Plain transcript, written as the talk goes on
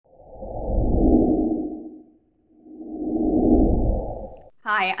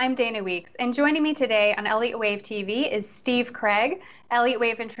Hi, I'm Dana Weeks, and joining me today on Elliott Wave TV is Steve Craig, Elliott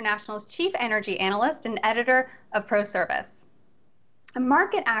Wave International's Chief Energy Analyst and Editor of ProService. A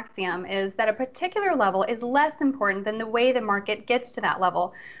market axiom is that a particular level is less important than the way the market gets to that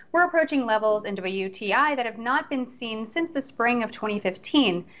level. We're approaching levels into a UTI that have not been seen since the spring of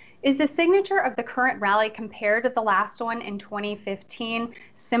 2015. Is the signature of the current rally compared to the last one in 2015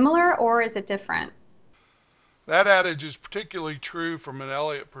 similar, or is it different? That adage is particularly true from an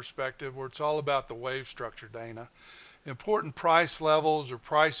Elliott perspective, where it's all about the wave structure, Dana. Important price levels or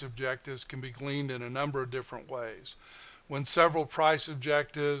price objectives can be gleaned in a number of different ways. When several price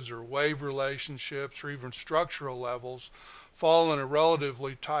objectives or wave relationships or even structural levels fall in a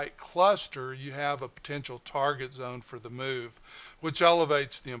relatively tight cluster, you have a potential target zone for the move, which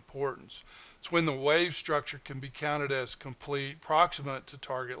elevates the importance. It's when the wave structure can be counted as complete, proximate to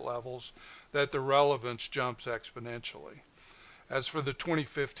target levels, that the relevance jumps exponentially. As for the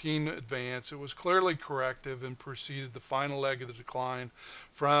 2015 advance, it was clearly corrective and preceded the final leg of the decline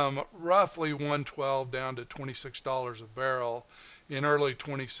from roughly 112 down to $26 a barrel in early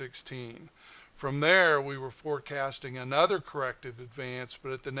 2016. From there, we were forecasting another corrective advance,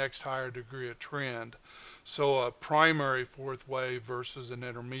 but at the next higher degree of trend. So a primary fourth wave versus an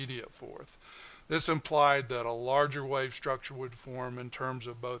intermediate fourth. This implied that a larger wave structure would form in terms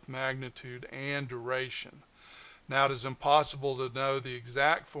of both magnitude and duration. Now, it is impossible to know the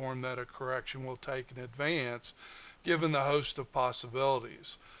exact form that a correction will take in advance, given the host of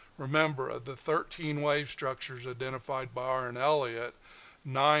possibilities. Remember, of the 13 wave structures identified by R and Elliott,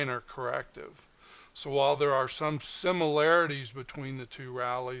 9 are corrective. So while there are some similarities between the two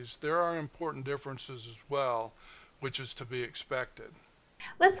rallies, there are important differences as well, which is to be expected.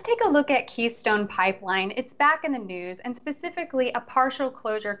 Let's take a look at Keystone Pipeline. It's back in the news, and specifically a partial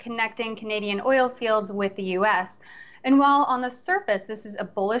closure connecting Canadian oil fields with the US. And while on the surface this is a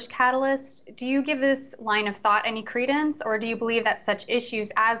bullish catalyst, do you give this line of thought any credence, or do you believe that such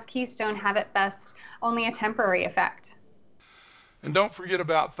issues as Keystone have at best only a temporary effect? And don't forget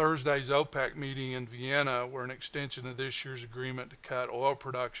about Thursday's OPEC meeting in Vienna, where an extension of this year's agreement to cut oil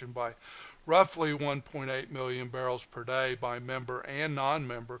production by roughly 1.8 million barrels per day by member and non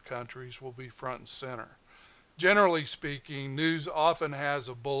member countries will be front and center. Generally speaking, news often has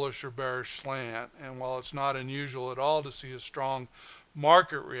a bullish or bearish slant, and while it's not unusual at all to see a strong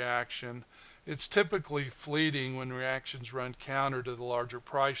market reaction, it's typically fleeting when reactions run counter to the larger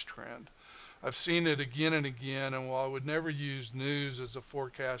price trend. I've seen it again and again, and while I would never use news as a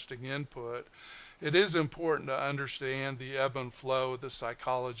forecasting input, it is important to understand the ebb and flow of the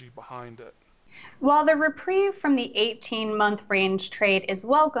psychology behind it. While the reprieve from the 18-month range trade is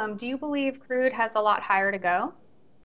welcome, do you believe crude has a lot higher to go?